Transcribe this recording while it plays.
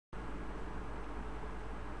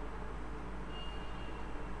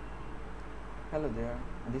Hello there,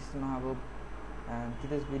 this is Mahabub, and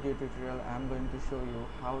today's video tutorial I am going to show you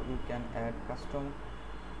how you can add custom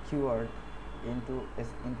keyword into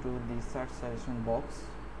the search suggestion box.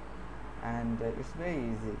 And it's very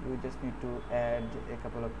easy. You just need to add a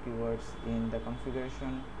couple of keywords in the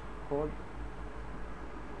configuration code.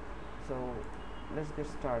 So let's get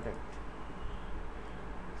started.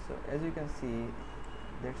 So as you can see,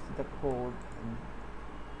 that's the code,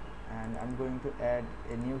 and I'm going to add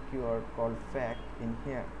a new keyword called fact in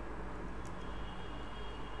here.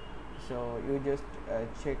 So you just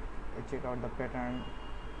check out the pattern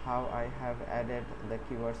how I have added the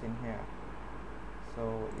keywords in here.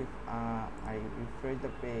 So if I refresh the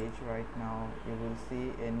page right now, you will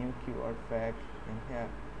see a new keyword fact in here.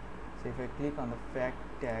 So if I click on the fact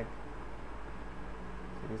tag,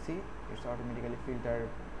 so you see it's automatically filtered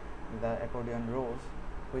the accordion rows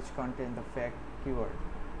which contain the fact keyword.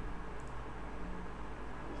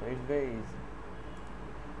 So it's very easy.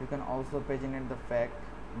 You can also paginate the fact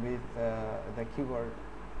with the keyword.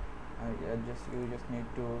 You just need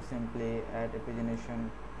to simply add a pagination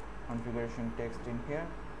configuration text in here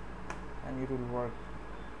and it will work.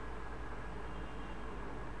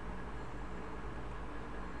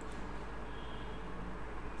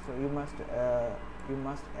 So you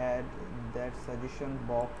must add that suggestion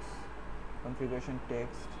box configuration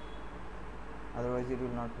text, otherwise it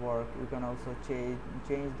will not work. You can also change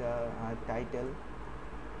the title.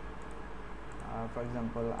 For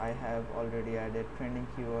example, I have already added trending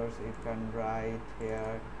keywords. You can write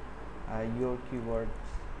here your keywords.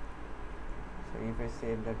 So if I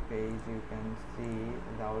save that page, you can see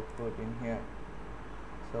the output in here.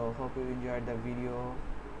 So hope you enjoyed the video.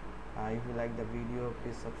 If you like the video,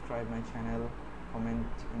 please subscribe my channel, comment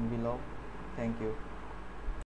in below. Thank you.